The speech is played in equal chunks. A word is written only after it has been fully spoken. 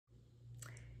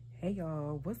Hey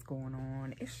y'all, what's going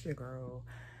on? It's your girl.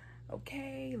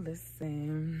 Okay,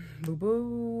 listen,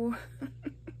 boo-boo.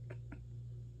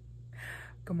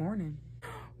 Good morning.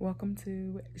 Welcome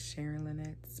to Sharon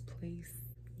Lynette'S place.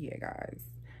 Yeah, guys,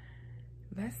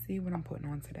 let's see what I'm putting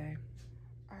on today.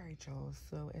 All right, y'all,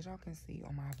 so as y'all can see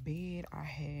on my bed, I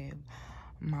have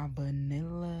my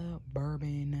vanilla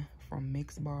bourbon from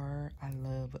Mix Bar. I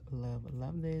love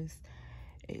this.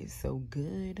 It is so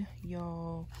good,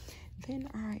 y'all. Then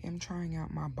I am trying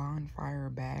out my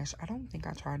Bonfire Bash. I don't think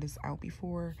I tried this out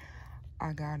before.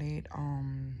 I got it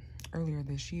earlier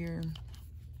this year.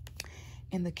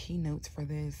 And the keynotes for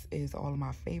this is all of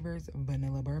my favorites: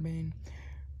 vanilla bourbon,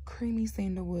 creamy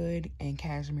sandalwood, and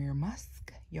cashmere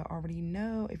musk. Y'all already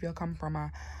know, if y'all come from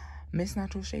my Miss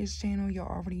Natural Shay's channel, y'all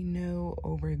already know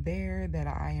over there that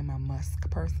I am a musk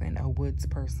person, a woods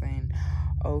person.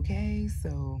 Okay,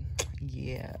 so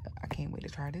yeah, I can't wait to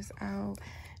try this out.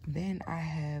 Then I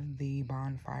have the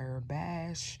Bonfire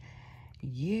Bash.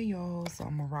 Yeah, y'all, so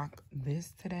I'm gonna rock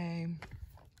this today.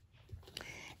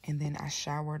 And then I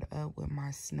showered up with my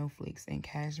snowflakes and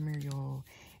cashmere, y'all.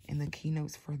 And the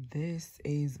keynotes for this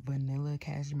is vanilla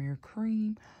cashmere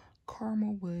cream,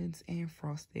 caramel woods, and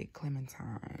frosted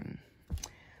clementine.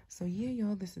 So yeah,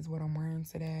 y'all, this is what I'm wearing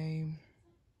today.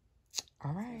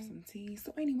 All right, some tea.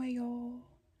 So anyway, y'all,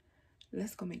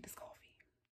 let's go make this coffee.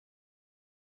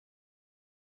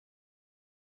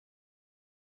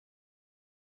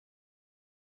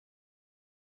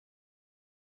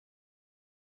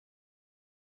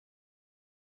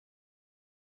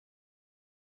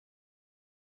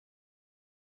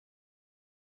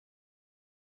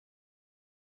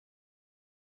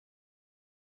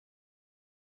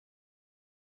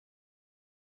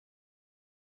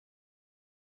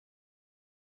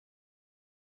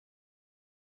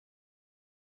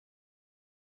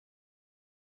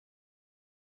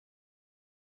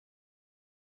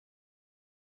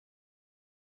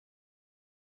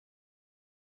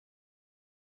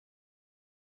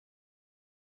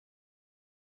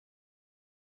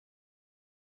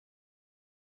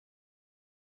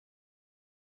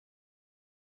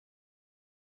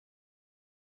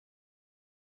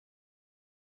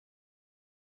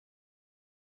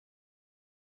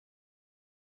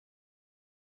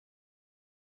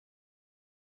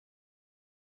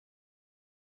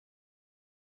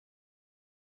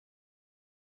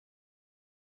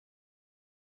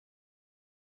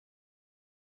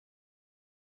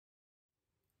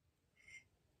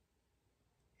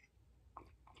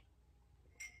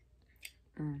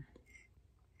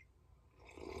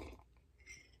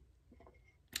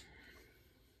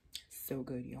 So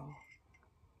good, y'all.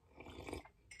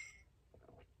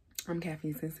 I'm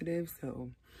caffeine sensitive, so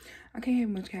I can't have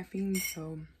much caffeine,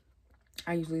 so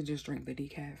I usually just drink the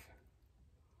decaf.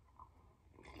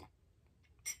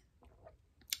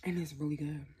 And it's really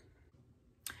good.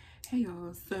 Hey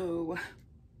y'all, so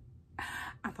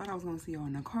I thought I was gonna see y'all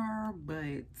in the car, but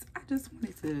I just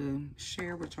wanted to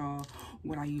share with y'all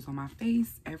what I use on my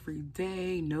face every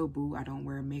day. No boo, I don't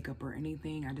wear makeup or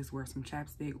anything. I just wear some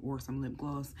chapstick or some lip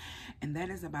gloss, and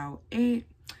that is about it.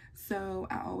 So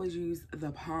I always use the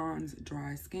Pond's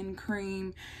dry skin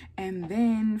cream. And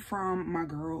then from my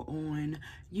girl on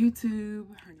YouTube,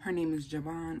 her name is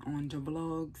Javon on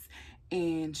Javlogs,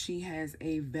 and she has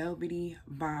a velvety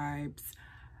vibes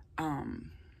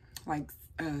like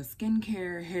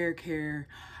skincare, hair care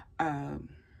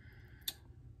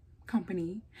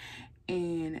company,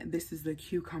 and this is the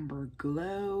Cucumber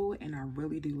Glow, and I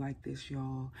really do like this,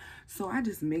 y'all. So I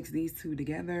just mix these two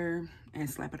together and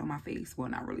slap it on my face. Well,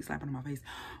 not really slap it on my face,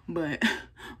 but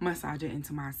massage it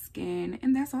into my skin,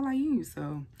 and that's all I use.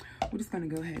 So we're just gonna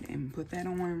go ahead and put that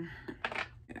on.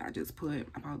 I just put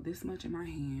about this much in my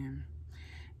hand,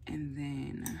 and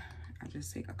then I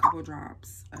just take a couple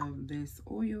drops of this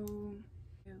oil.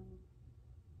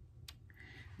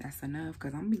 That's enough,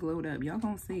 because I'm gonna be glowed up. Y'all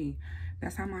gonna see.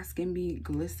 That's how my skin be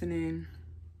glistening.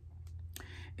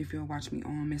 If y'all watch me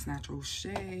on Miss Natural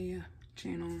Shay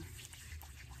channel,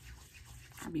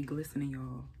 I be glistening,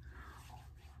 y'all.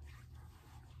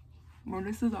 Well,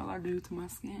 this is all I do to my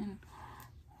skin.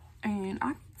 And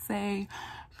I can say,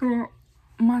 girl,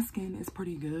 my skin is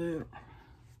pretty good.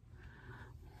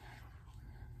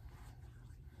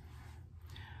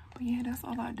 But yeah, that's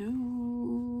all I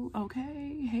do.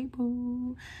 Okay, hey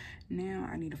boo. Now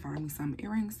I need to find me some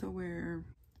earrings to wear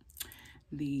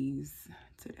these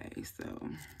today. So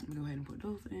I'm gonna go ahead and put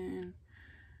those in.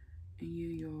 And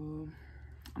yeah, y'all,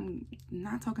 I'm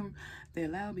not talking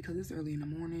that loud because it's early in the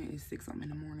morning. It's 6 something in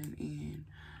the morning, and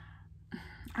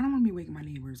I don't want to be waking my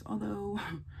neighbors. Although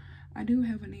I do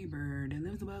have a neighbor that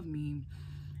lives above me,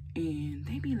 and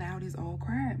they be loud as all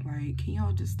crap. Like, can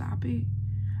y'all just stop it?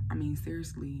 I mean,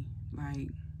 seriously, like,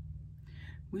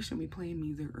 we shouldn't be playing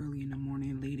music early in the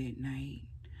morning, late at night,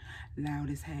 loud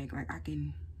as heck. Like, I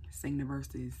can sing the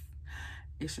verses.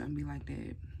 It shouldn't be like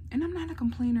that. And I'm not a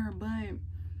complainer, but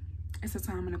it's a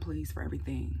time and a place for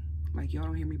everything. Like, y'all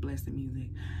don't hear me blasting music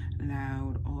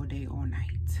loud all day, all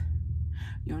night.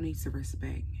 Y'all need to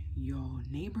respect y'all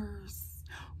neighbors,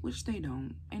 which they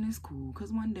don't, and it's cool,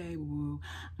 because one day I'm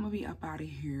gonna be up out of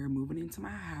here moving into my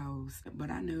house. But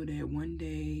I know that one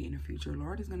day in the future,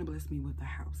 Lord is gonna bless me with a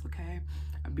house, okay?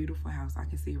 A beautiful house. I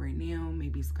can see it right now.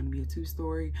 Maybe it's gonna be a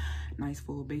 2-story, nice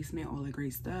full basement, all that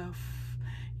great stuff.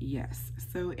 Yes.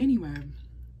 So anyway,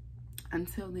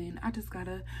 until then, I just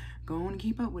gotta go on and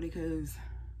keep up with it, because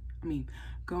I mean,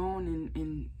 go on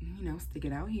and you know, stick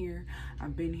it out here.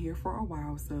 I've been here for a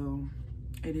while, so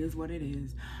it is what it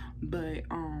is. But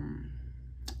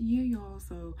yeah, y'all,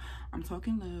 so I'm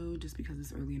talking low just because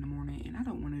it's early in the morning and I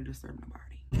don't want to disturb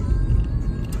nobody.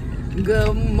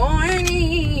 Good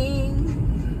morning.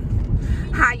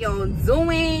 How y'all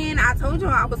doing? I told y'all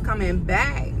I was coming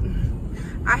back.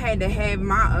 I had to have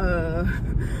my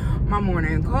my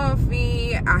morning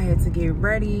coffee. I had to get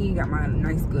ready, got my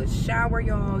nice good shower,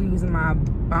 y'all, using my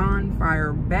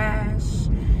bonfire bash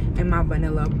and my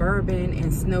vanilla bourbon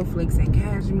and snowflakes and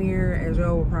cashmere, as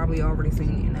y'all will probably already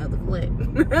seen in another clip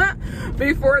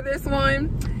before this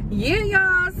one. Yeah,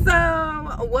 y'all,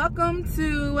 so welcome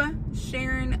to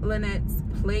Sharon Lynette'S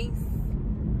place.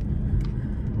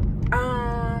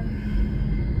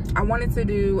 I wanted to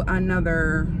do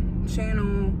another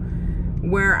channel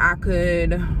where I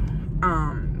could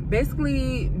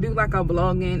basically do like a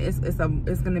vlogging.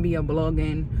 It's gonna be a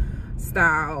vlogging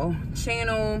style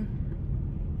channel,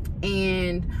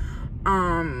 and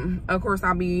of course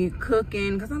I'll be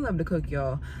cooking, because I love to cook,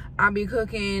 y'all. I'll be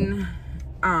cooking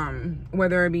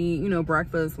whether it be, you know,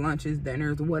 breakfast, lunches,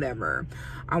 dinners, whatever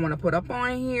I want to put up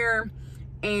on here.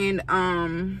 And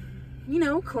you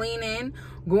know, cleaning,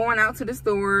 going out to the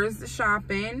stores,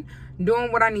 shopping,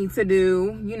 doing what I need to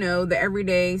do, you know, the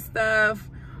everyday stuff,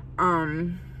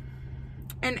 and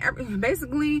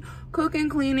basically cooking,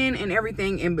 cleaning, and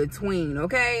everything in between.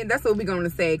 Okay, that's what we're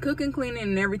gonna say: cooking, cleaning,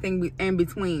 and everything in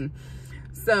between.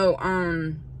 So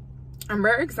I'm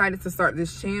very excited to start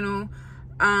this channel.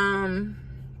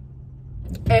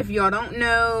 If y'all don't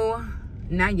know,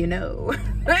 now you know.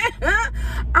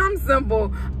 I'm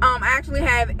simple. I actually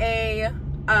have a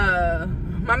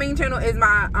my main channel is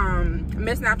my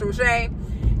missnaturalshay,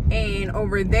 and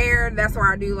over there, that's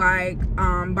where I do like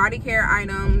body care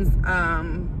items,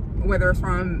 whether it's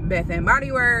from Bath and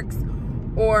Body Works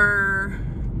or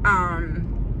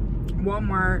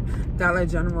Walmart, Dollar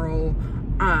General,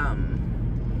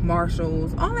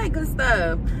 Marshalls, all that good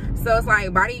stuff. So it's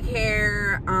like body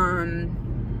care,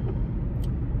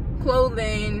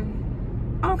 clothing,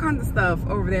 all kinds of stuff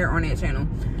over there on that channel.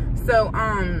 So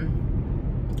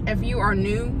if you are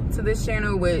new to this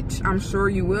channel, which I'm sure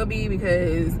you will be,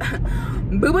 because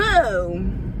boo-boo,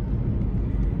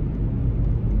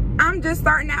 I'm just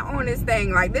starting out on this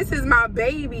thing. Like, this is my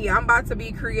baby. I'm about to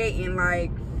be creating.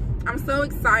 Like, I'm so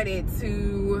excited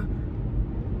to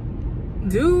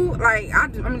do, like,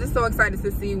 I'm just so excited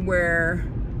to see where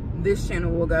this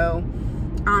channel will go.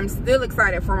 I'm still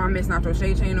excited for my Miss Natural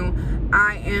Shay channel.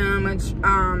 I am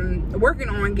working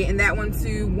on getting that one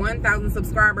to 1,000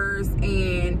 subscribers,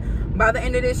 and by the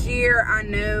end of this year, I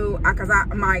know, because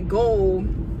my goal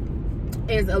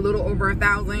is a little over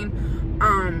 1,000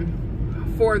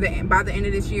 by the end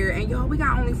of this year. And y'all, we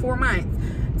got only 4 months.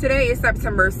 Today is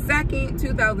September 2nd,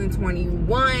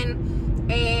 2021,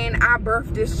 and I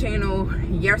birthed this channel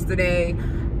yesterday.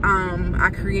 I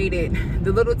created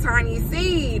the little tiny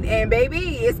seed, and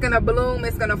baby, it's gonna bloom,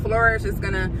 it's gonna flourish, it's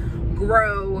gonna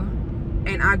grow,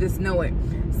 and I just know it.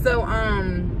 So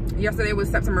yesterday was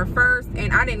September 1st,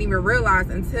 and I didn't even realize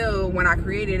until when I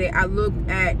created it. I looked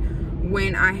at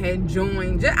when I had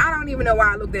joined. I don't even know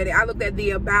why I looked at it. I looked at the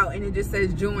about, and it just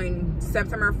says join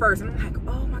September 1st, and I'm like,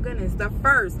 oh my goodness, the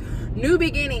first, new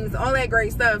beginnings, all that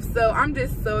great stuff. So I'm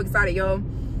just so excited, y'all.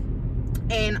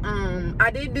 And I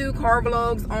did do car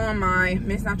vlogs on my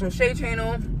Miss Natural Shay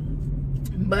channel,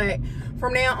 but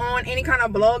from now on, any kind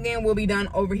of vlogging will be done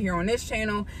over here on this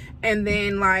channel. And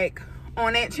then, like,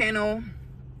 on that channel,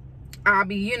 I'll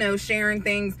be, you know, sharing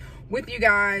things with you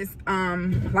guys,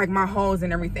 like my hauls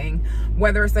and everything,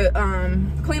 whether it's a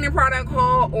cleaning product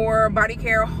haul or body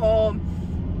care haul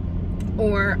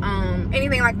or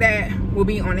anything like that will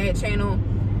be on that channel.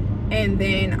 And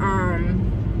then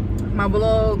my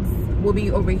vlogs will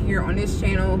be over here on this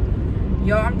channel.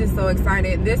 Y'all, I'm just so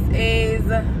excited. This is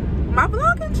my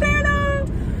vlogging channel.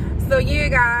 So yeah,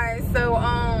 guys, so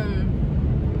I'm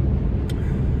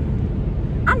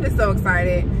just so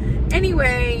excited.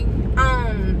 Anyway,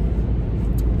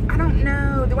 I don't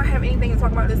know, do I have anything to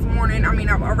talk about this morning? I mean,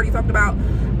 I've already talked about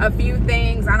a few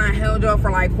things. I done held y'all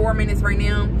for like 4 minutes right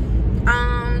now.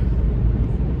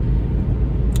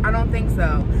 I don't think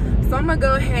so. So I'm gonna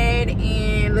go ahead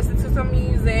and listen to some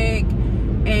music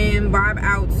and vibe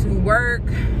out to work,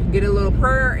 get a little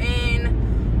prayer in,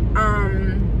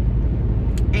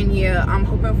 and yeah, I'm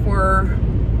hoping for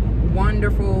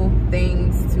wonderful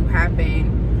things to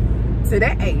happen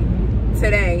today.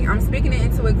 I'm speaking it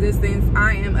into existence.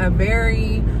 I am a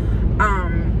very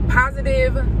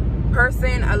positive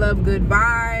person. I love good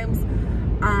vibes,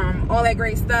 all that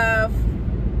great stuff.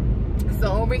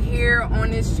 So over here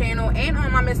on this channel and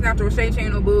on my Miss Natural Shay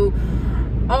channel, boo,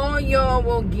 all y'all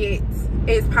will get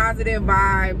is positive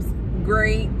vibes,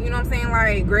 great, you know what I'm saying,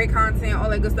 like great content, all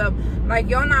that good stuff. Like,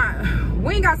 y'all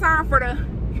we ain't got time for the,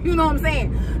 you know what I'm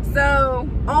saying. So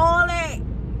all that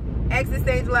exit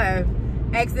stage left,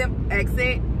 exit,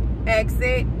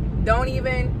 don't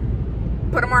even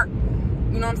put a mark,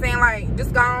 you know what I'm saying, like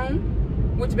just go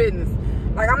on with your business.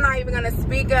 Like, I'm not even gonna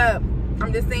speak up,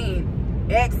 I'm just saying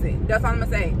exit. That's all I'm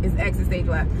gonna say, is exit stage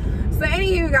left. So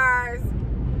anywho, guys,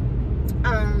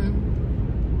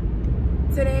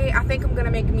 today I think I'm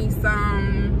gonna make me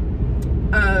some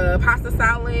pasta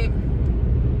salad.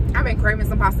 I've been craving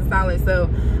some pasta salad, so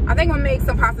I think I'm gonna make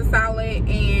some pasta salad,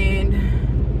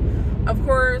 and of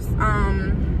course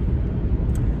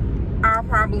I'll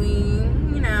probably,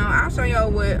 you know, I'll show y'all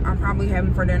what I'm probably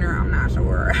having for dinner. I'm not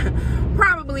sure.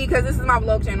 Probably, because this is my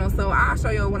vlog channel, so I'll show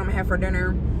y'all what I'm gonna have for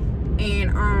dinner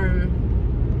and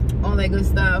all that good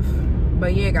stuff.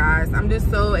 But yeah, guys, I'm just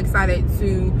so excited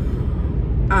to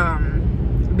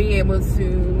be able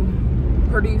to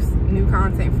produce new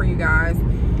content for you guys.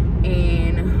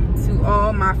 And to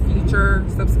all my future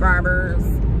subscribers,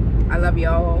 I love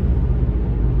y'all.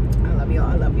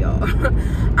 I love y'all.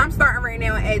 I'm starting right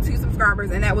now at 2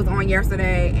 subscribers, and that was on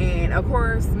yesterday. And of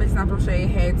course, Miss Natural Shay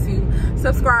had to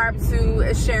subscribe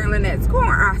to Sharon Lynette'S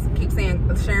Corner. I keep saying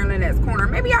Sharon Lynette'S Corner.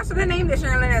 Maybe I should have named it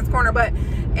Sharon Lynette'S Corner, but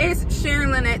it's Sharon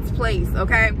Lynette'S Place,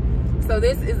 okay? So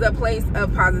this is a place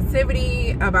of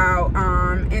positivity, about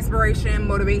inspiration,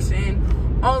 motivation,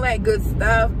 all that good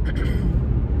stuff.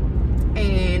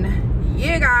 And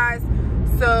yeah, guys,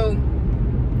 so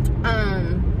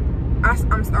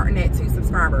I'm starting at 2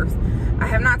 subscribers. I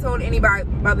have not told anybody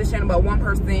about this channel but one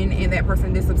person, and that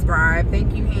person did subscribe.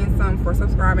 Thank you, handsome, for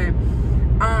subscribing.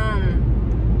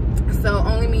 So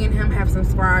only me and him have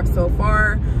subscribed so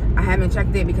far. I haven't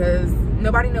checked it because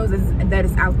nobody knows that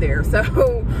it's out there. So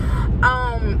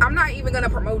I'm not even gonna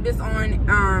promote this on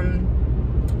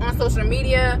social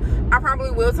media. I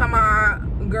probably will tell my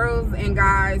girls and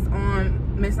guys on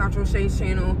Miss Natural Shay's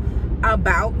channel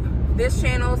about this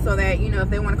channel, so that, you know, if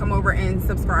they want to come over and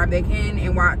subscribe, they can,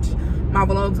 and watch my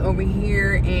vlogs over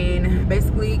here, and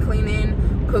basically cleaning,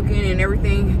 cooking, and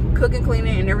everything,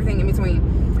 cleaning, and everything in between.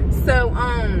 So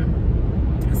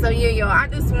so yeah, y'all, I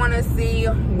just want to see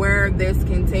where this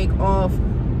can take off,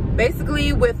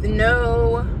 basically with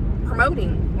no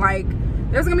promoting. Like,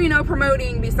 there's gonna be no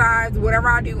promoting besides whatever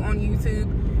I do on YouTube,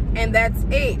 and that's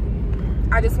it.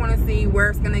 I just want to see where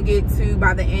it's gonna get to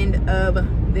by the end of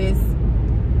this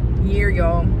year,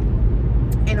 y'all.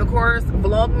 And of course,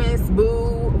 Vlogmas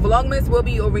will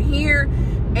be over here,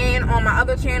 and on my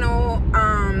other channel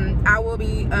I will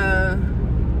be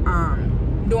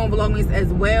doing Vlogmas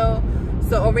as well.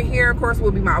 So over here, of course,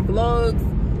 will be my vlogs,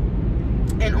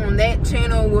 and on that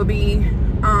channel will be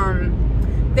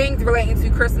things relating to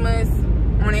Christmas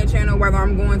on that channel, whether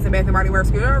I'm going to Bath and Body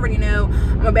Works. You already know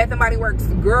I'm a Bath and Body Works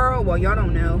girl. Well, y'all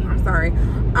don't know, I'm sorry.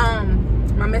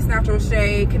 My Miss Natural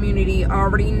Shay community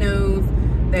already knows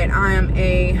that I am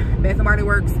a Bath and Body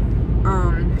Works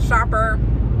shopper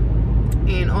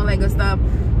and all that good stuff.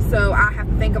 So I have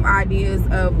to think of ideas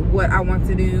of what I want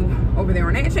to do over there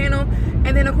on that channel.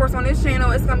 And then of course on this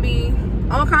channel, it's gonna be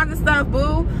all kinds of stuff,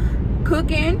 boo.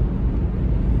 Cooking,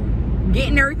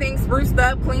 getting everything spruced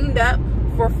up, cleaned up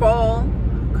for fall,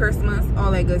 Christmas,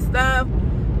 all that good stuff.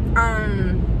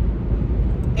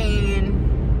 And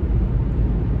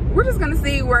we're just gonna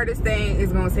see where this thing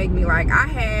is gonna take me. Like, I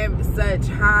have such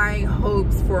high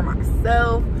hopes for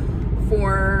myself,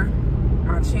 for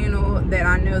my channel, that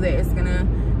I know that it's gonna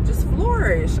just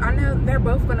flourish. I know they're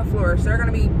both gonna flourish. They're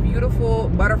gonna be beautiful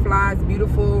butterflies,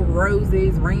 beautiful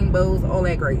roses, rainbows, all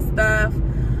that great stuff.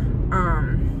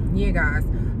 Yeah, guys,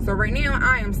 so right now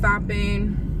I am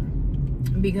stopping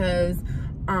because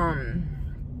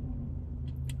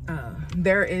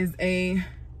there is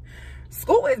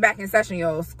school is back in session,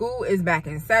 y'all. School is back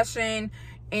in session,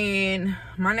 And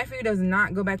my nephew does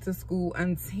not go back to school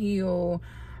until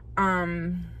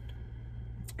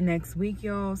next week,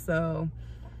 y'all. So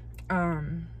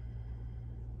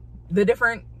the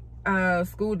different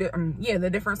the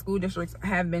different school districts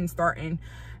have been starting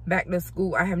back to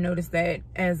school. I have noticed that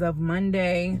as of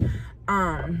Monday.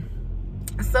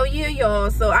 So yeah,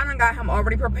 y'all, so I done got him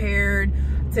already prepared.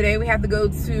 Today we have to go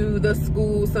to the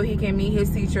school so he can meet his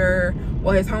teacher,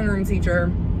 or his homeroom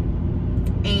teacher.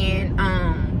 And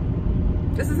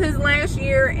this is his last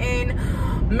year in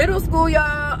middle school,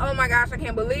 y'all. Oh my gosh, I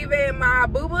can't believe it. My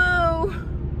boo-boo,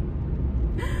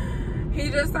 he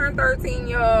just turned 13,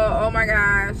 y'all. Oh my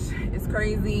gosh, it's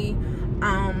crazy.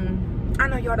 I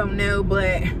know y'all don't know,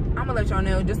 but I'm gonna let y'all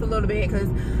know just a little bit, because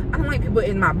I don't like people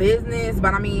in my business,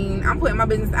 but I mean, I'm putting my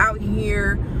business out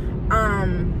here.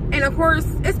 And of course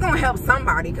it's gonna help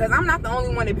somebody, because I'm not the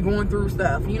only one that be going through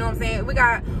stuff, you know what I'm saying? We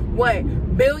got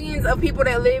what, billions of people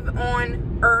that live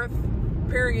on earth,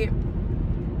 period.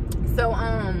 So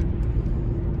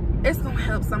it's gonna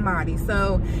help somebody.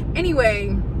 So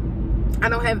anyway, I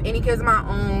don't have any kids of my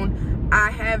own. I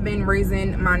have been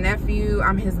raising my nephew.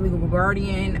 I'm his legal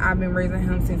guardian. I've been raising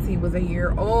him since he was a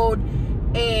year old,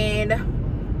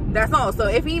 and that's all. So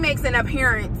if he makes an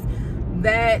appearance,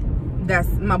 that's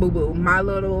my boo-boo, my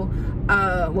little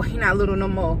well, he not little no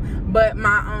more, but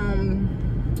my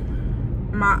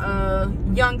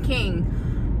young king.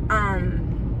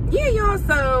 Yeah, y'all.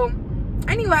 So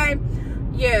anyway,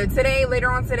 yeah, later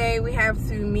on today we have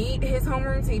to meet his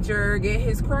homeroom teacher, get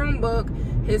his Chromebook,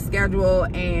 his schedule,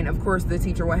 and of course the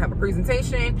teacher will have a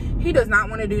presentation. He does not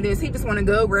want to do this. He just want to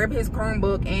go grab his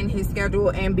Chromebook and his schedule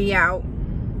and be out.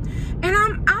 And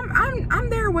I'm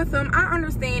there with him. I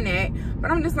understand that, but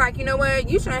I'm just like, you know what,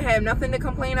 you shouldn't have nothing to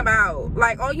complain about.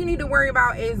 Like, all you need to worry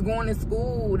about is going to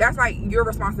school. That's like your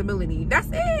responsibility. That's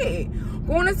it.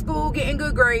 Going to school, getting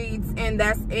good grades, and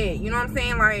that's it. You know what I'm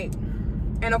saying? Like,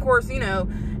 and of course, you know,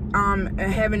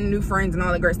 having new friends and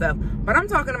all that great stuff. But I'm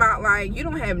talking about, like, you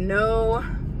don't have no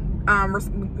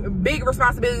big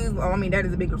responsibilities. Well, I mean, that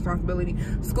is a big responsibility.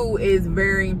 School is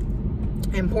very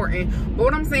important. But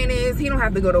what I'm saying is, he don't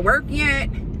have to go to work yet.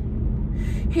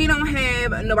 He don't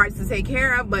have nobody to take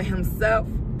care of but himself.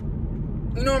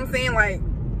 You know what I'm saying? Like,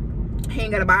 he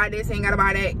ain't gotta buy this, he ain't gotta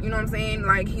buy that. You know what I'm saying?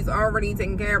 Like, he's already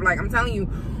taken care of. Like, I'm telling you,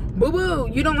 boo-boo,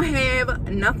 you don't have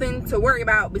nothing to worry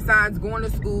about besides going to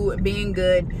school, being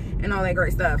good, and all that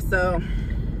great stuff. So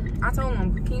I told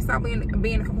him, can you stop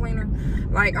being a complainer?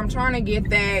 Like, I'm trying to get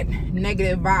that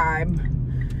negative vibe,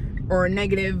 or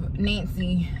negative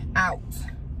Nancy, out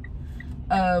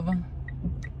of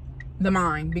the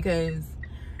mind, because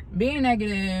being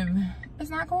negative, it's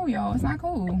not cool, y'all. It's not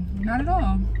cool, not at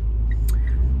all.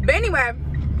 But anyway,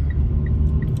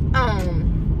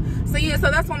 so yeah,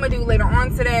 so that's what I'm gonna do later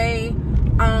on today.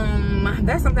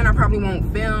 That's something I probably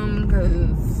won't film,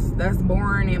 because that's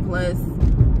boring, and plus,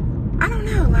 I don't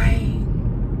know, like,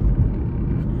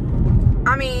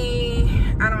 I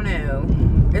mean, I don't know.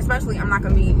 Especially, I'm not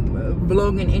gonna be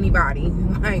vlogging anybody.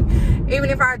 Like, even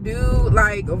if I do,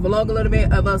 like, vlog a little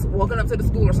bit of us walking up to the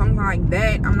school or something like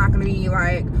that, I'm not gonna be,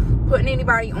 like, putting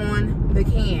anybody on the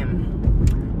cam.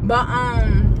 But,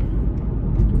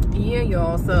 yeah,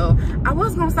 y'all. So, I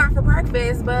was gonna stop for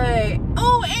breakfast, but,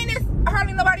 oh, and it's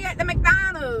hardly nobody at the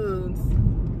McDonald's.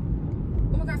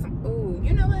 Oh, I got some, oh,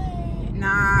 you know what?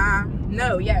 Nah,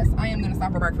 no, yes, I am gonna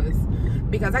stop for breakfast,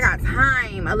 because I got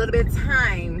time, a little bit of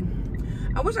time.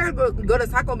 I wish I could go to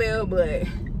Taco Bell, but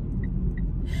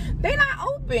they not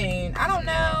open. I don't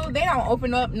know. They don't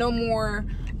open up no more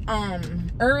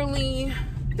early.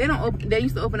 They don't open. They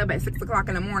used to open up at 6 o'clock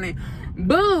in the morning.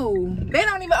 Boo! They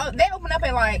don't even. They open up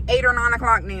at like 8 or 9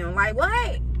 o'clock now. Like,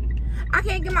 what? I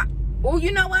can't get my. Oh,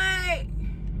 you know what?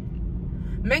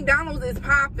 McDonald's is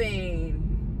popping.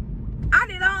 I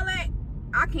did all that.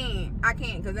 I can't,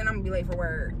 because then I'm gonna be late for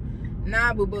work.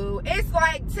 Nah, boo-boo. It's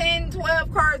like 10, 12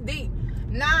 cars deep.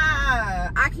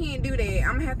 Nah, I can't do that.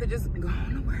 I'm gonna have to just go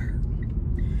on to work.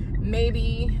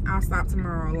 Maybe I'll stop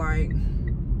tomorrow. Like,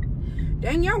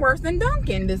 dang, you're worse than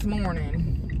Dunkin' this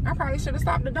morning. I probably should have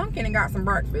stopped at Dunkin' and got some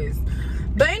breakfast.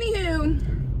 But anywho,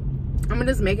 I'm gonna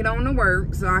just make it on to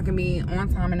work so I can be on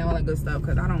time and all that good stuff,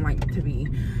 because I don't like to be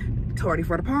tardy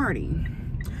for the party.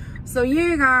 So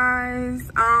yeah, guys,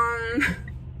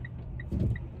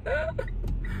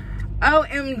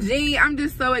 OMG, I'm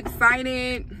just so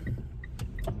excited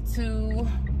to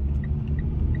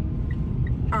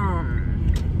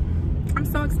I'm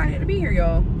so excited to be here,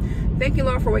 y'all. Thank you,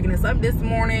 Lord, for waking us up this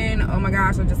morning. Oh my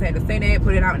gosh, I just had to say that,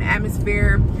 put it out in the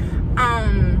atmosphere.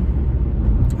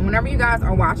 Whenever you guys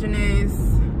are watching this,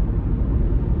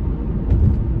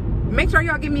 make sure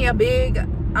y'all give me a big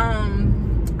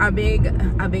a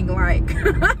big like.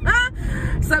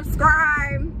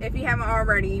 Subscribe if you haven't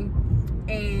already,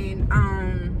 and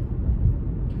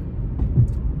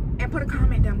put a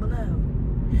comment down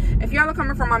below. If y'all are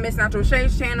coming from my Miss Natural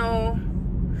Shay's channel,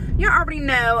 y'all already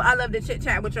know I love to chit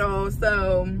chat with y'all,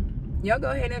 so y'all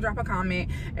go ahead and drop a comment.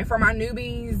 And for my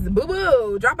newbies,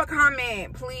 boo-boo, drop a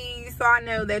comment, please, so I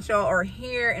know that y'all are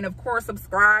here. And of course,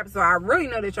 subscribe, so I really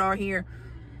know that y'all are here.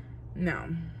 No.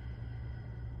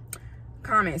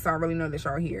 Comment, so I really know that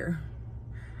y'all are here.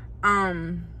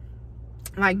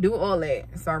 Like, do all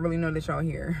that, so I really know that y'all are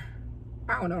here.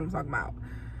 I don't know what I'm talking about.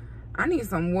 I need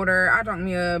some water. I drank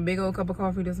me a big old cup of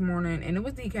coffee this morning, and it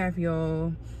was decaf,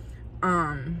 y'all.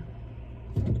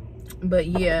 But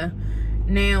yeah,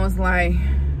 now it's like,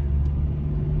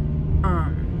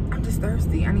 I'm just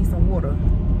thirsty. I need some water.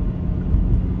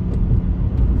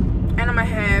 And I'm gonna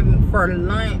have for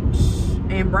lunch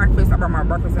and breakfast, I brought my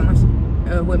breakfast and lunch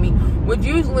with me. Which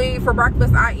usually for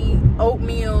breakfast I eat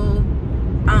oatmeal,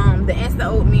 the instant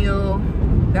oatmeal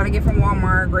that I get from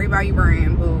Walmart, Great Value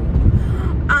brand, boo.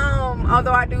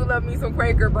 Although I do love me some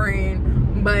Quaker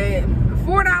brand, but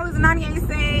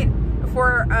 $4.98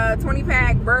 for a 20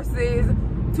 pack versus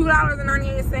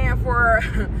 $2.98 for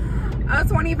a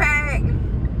 20 pack.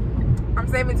 I'm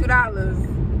saving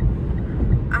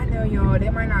 $2. I know, y'all,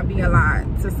 that might not be a lot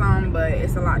to some, but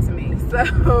it's a lot to me.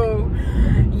 So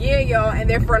yeah, y'all. And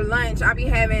then for lunch I'll be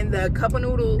having the cup of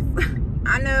noodles.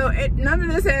 I know none of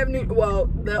this have well,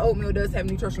 the oatmeal does have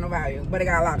nutritional value, but it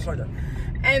got a lot of sugar.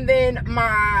 And then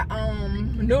my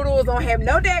noodles don't have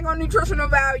no daggone nutritional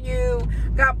value.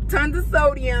 Got tons of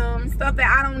sodium, stuff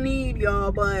that I don't need,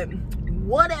 y'all. But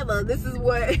whatever. This is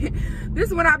what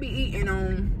I be eating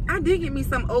on. I did get me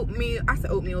some oatmeal. I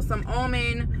said oatmeal, some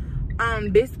almond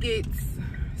biscuits,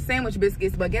 sandwich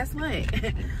biscuits. But guess what?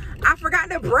 I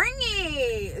forgot to bring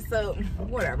it. So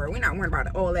whatever. We're not worried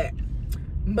about all that.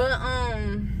 But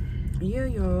yeah,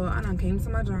 y'all. I done came to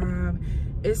my job.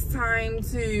 It's time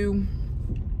to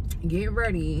get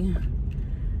ready.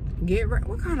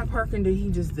 What kind of parking did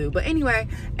he just do? But anyway,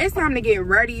 it's time to get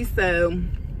ready. So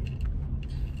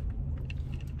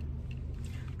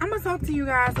I'm gonna talk to you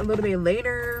guys a little bit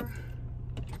later.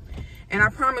 And I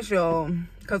promise y'all,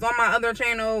 because on my other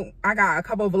channel I got a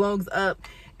couple vlogs up,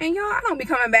 and y'all, I don't be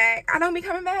coming back,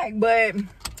 but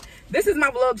this is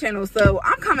my vlog channel, so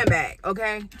I'm coming back.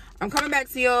 Okay, I'm coming back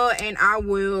to y'all, and I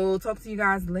will talk to you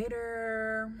guys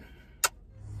later.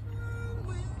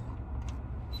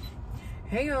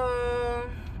 Hey y'all,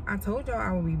 I told y'all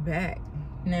I will be back.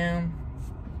 Now,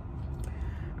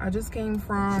 I just came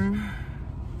from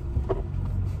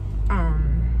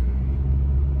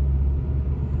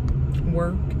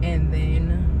work, and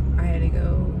then I had to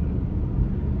go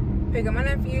pick up my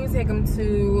nephew, take him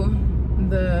to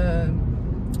the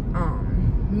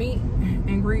meet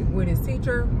and greet with his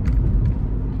teacher.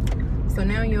 So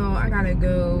now, y'all, I gotta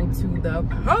go to the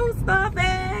post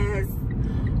office.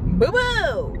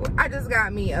 Boo-boo! I just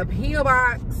got me a P.O.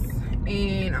 box,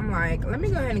 and I'm like, let me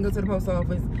go ahead and go to the post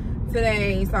office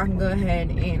today so I can go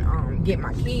ahead and get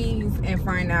my keys and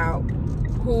find out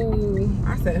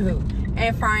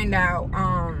and find out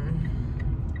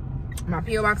my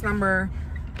P.O. box number,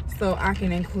 so I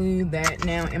can include that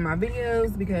now in my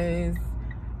videos, because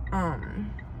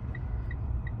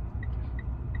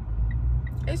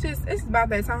it's about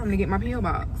that time to get my P.O.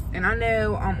 box. And I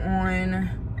know I'm on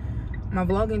my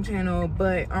vlogging channel,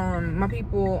 but my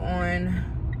people on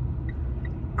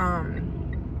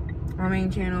my main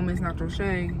channel, Miss Natural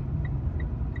Shay,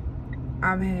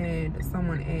 I've had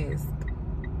someone ask,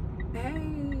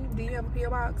 hey, do you have a P.O.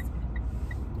 box?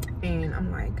 And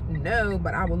I'm like, no,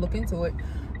 but I will look into it.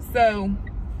 So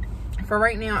for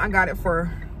right now, I got it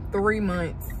for 3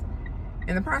 months,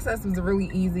 and the process was really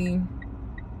easy.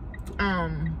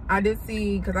 I did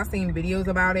see, because I seen videos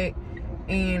about it,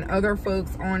 and other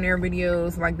folks on their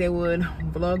videos, like, they would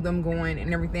vlog them going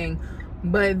and everything,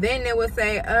 but then they would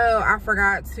say, oh, I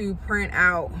forgot to print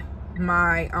out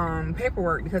my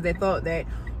paperwork, because they thought that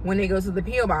when they go to the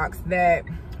P.O. box, that,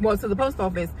 well, to the post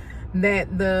office,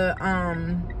 that the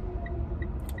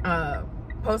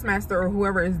postmaster or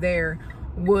whoever is there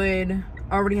would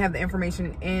already have the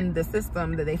information in the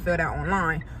system that they filled out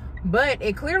online. But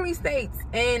it clearly states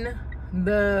in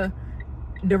the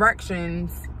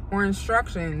directions or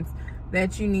instructions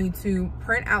that you need to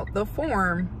print out the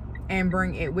form and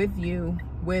bring it with you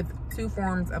with 2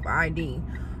 forms of ID.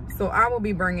 So I will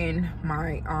be bringing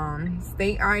my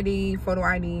state ID, photo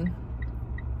ID,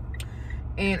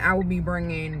 and I will be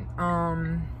bringing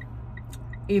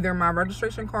either my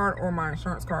registration card or my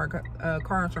insurance card,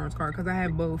 car insurance card, because I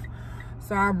have both.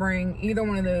 So I'll bring either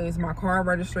one of those, my car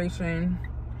registration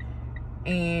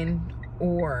and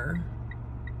or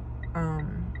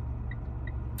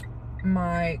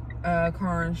my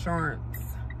car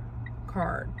insurance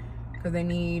card, because they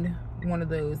need one of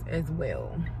those as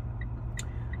well.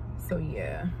 So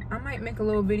yeah, I might make a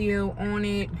little video on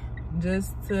it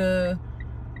just to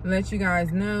let you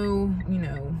guys know, you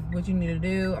know, what you need to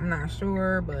do. I'm not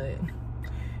sure, but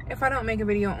if I don't make a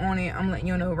video on it, I'm letting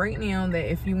you know right now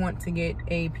that if you want to get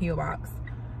a PO box,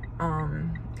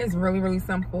 it's really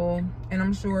simple, and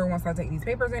I'm sure once I take these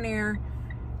papers in there,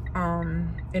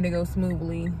 it'll go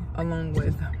smoothly along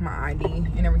with my ID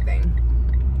and everything.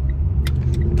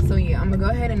 So yeah, I'm gonna go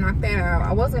ahead and knock that out.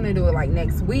 I was gonna do it like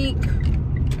next week,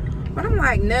 but I'm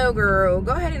like, no girl,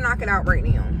 go ahead and knock it out right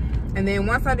now. And then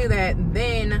once I do that,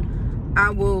 then I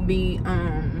will be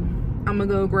I'm gonna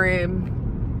go grab,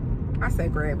 I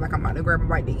said grab like I'm about to grab a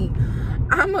bite to eat.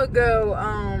 I'm gonna go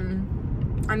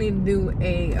I need to do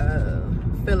a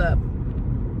fill up,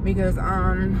 because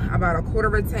about a quarter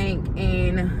of a tank,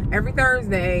 and every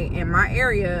Thursday in my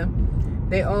area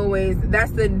they always,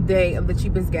 that's the day of the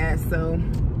cheapest gas. So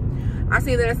I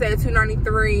see that it said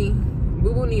 $2.93. We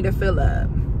will need to fill up,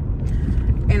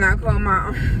 and I call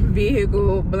my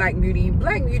vehicle Black Beauty.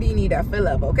 Black Beauty need a fill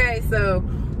up, okay? So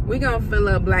we gonna fill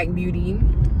up Black Beauty,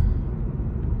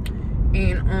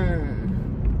 and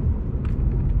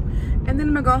then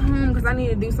I'm gonna go home because I need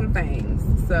to do some things.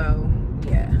 So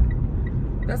yeah,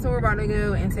 that's what we're about to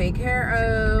go and take care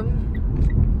of.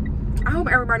 I hope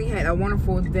everybody had a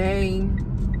wonderful day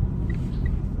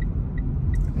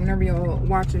whenever y'all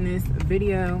watching this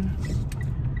video.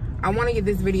 I want to get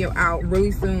this video out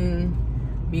really soon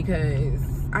because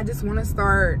I just want to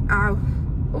start. By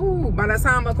the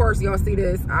time, of course, y'all see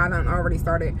this, I done already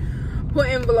started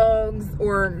putting vlogs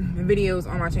or videos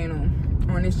on my channel,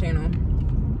 on this channel.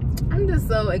 I'm just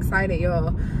so excited,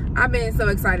 y'all. I've been so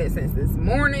excited since this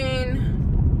morning,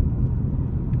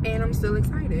 and I'm still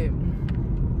excited.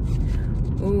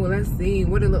 Oh, let's see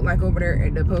what it looked like over there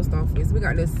at the post office. We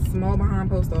got this small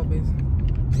behind post office,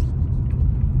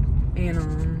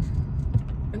 and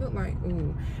it looked like,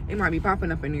 ooh, it might be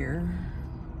popping up in there.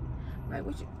 Like,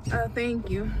 what you, thank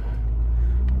you.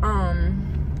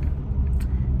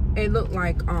 It looked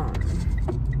like,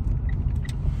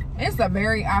 it's a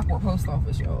very awkward post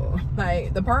office, y'all.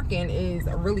 Like, the parking is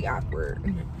really awkward.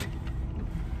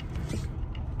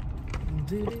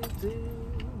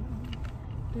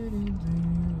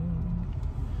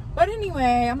 But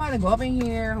anyway, I'm about to go up in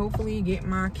here, hopefully get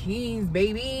my keys,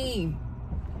 baby.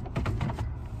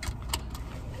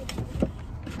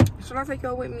 Should I take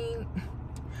y'all with me?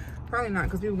 Probably not,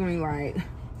 because people gonna be like,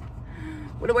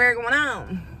 what the wear going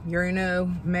on? You already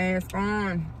know, mask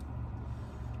on.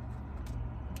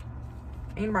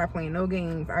 Ain't nobody playing no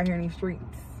games out here in these streets.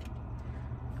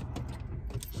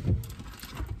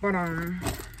 But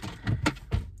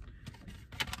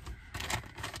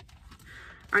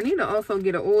I need to also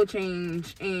get an oil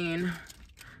change, and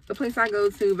the place I go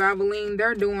to, Valvoline,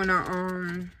 they're doing a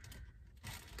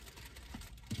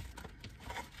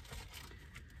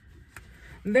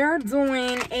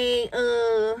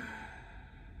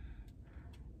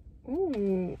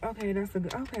ooh, okay, that's a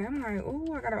good, okay, I'm like,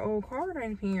 ooh, I got an old card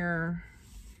in here.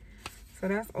 So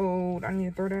that's old. I need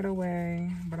to throw that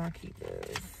away, but I'll keep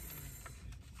this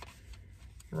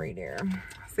right there.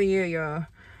 So yeah, y'all,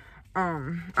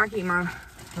 I keep my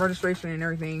registration and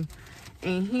everything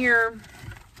in here,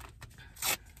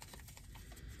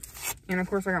 and of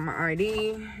course I got my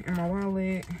ID and my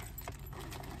wallet.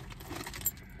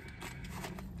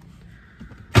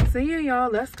 So yeah, y'all,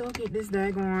 let's go get this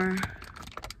daggone,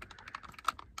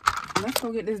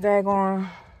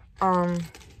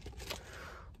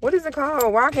 what is it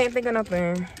called? Why I can't think of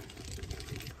nothing.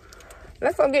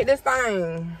 Let's go get this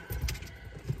thing.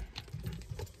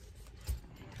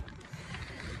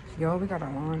 Yo, we got a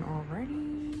line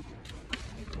already.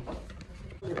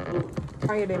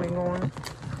 How your day been going?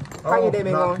 How your day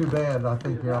been going? Not too bad. I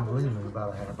think I'm leaving in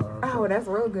about a half hour. Oh, that's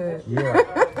real good. Yeah.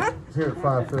 It's here at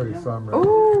 5:30, so I'm ready.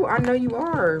 Oh, I know you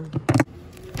are.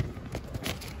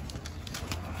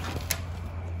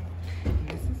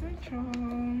 This is it, y'all.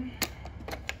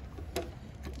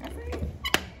 That's it.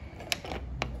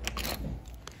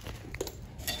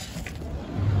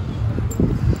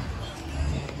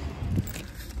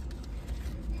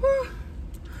 Whew.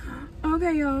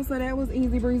 Okay, y'all, so that was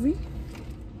easy breezy.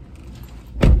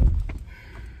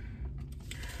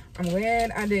 I'm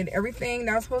glad I did everything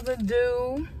that I was supposed to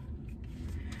do.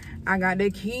 I got the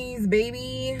keys,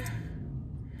 baby.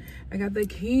 I got the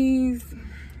keys.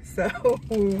 So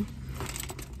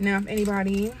now if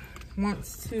anybody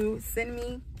wants to send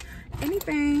me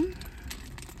anything,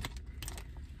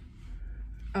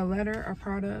 a letter, a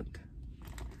product,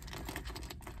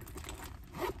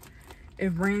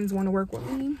 if brands want to work with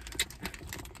me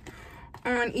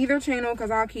on either channel,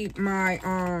 because I'll keep my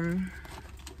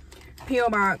PO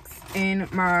box in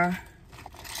my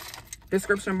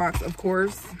description box, of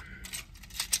course.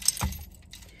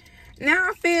 Now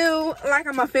I feel like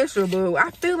I'm official, boo.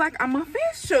 I feel like I'm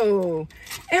official.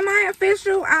 Am I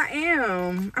official? I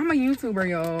am. I'm a YouTuber,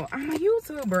 y'all. I'm a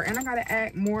YouTuber, and I gotta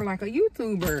act more like a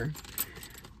YouTuber.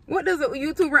 What does a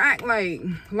YouTuber act like?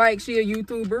 Like she a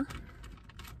YouTuber.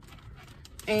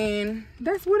 And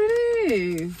that's what it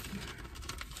is.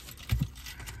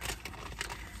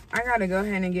 I gotta go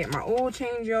ahead and get my oil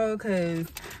change, y'all, because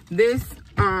this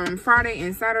Friday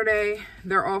and Saturday,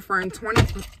 they're offering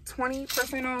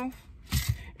 20% off.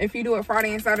 If you do it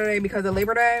Friday and Saturday because of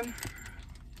Labor Day.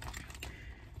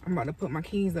 I'm about to put my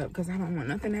keys up because I don't want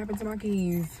nothing to happen to my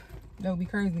keys. That would be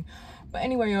crazy. But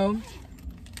anyway, y'all.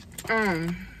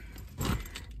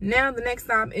 Now the next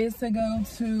stop is to go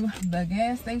to the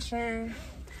gas station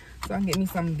so I can get me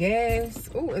some gas.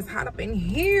 Oh, it's hot up in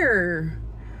here,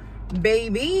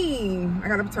 baby. I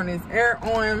gotta turn this air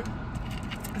on.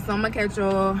 So I'm gonna catch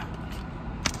y'all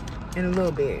in a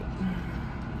little bit.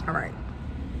 All right.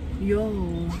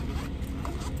 Yo,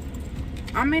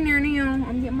 I'm in there now.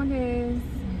 I'm getting my gas.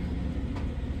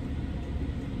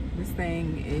 This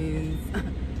thing is,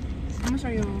 I'm gonna show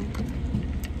y'all.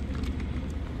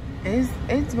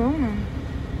 It's going.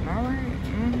 All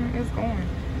right, it's going.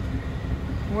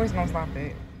 Where's gonna stop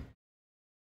it?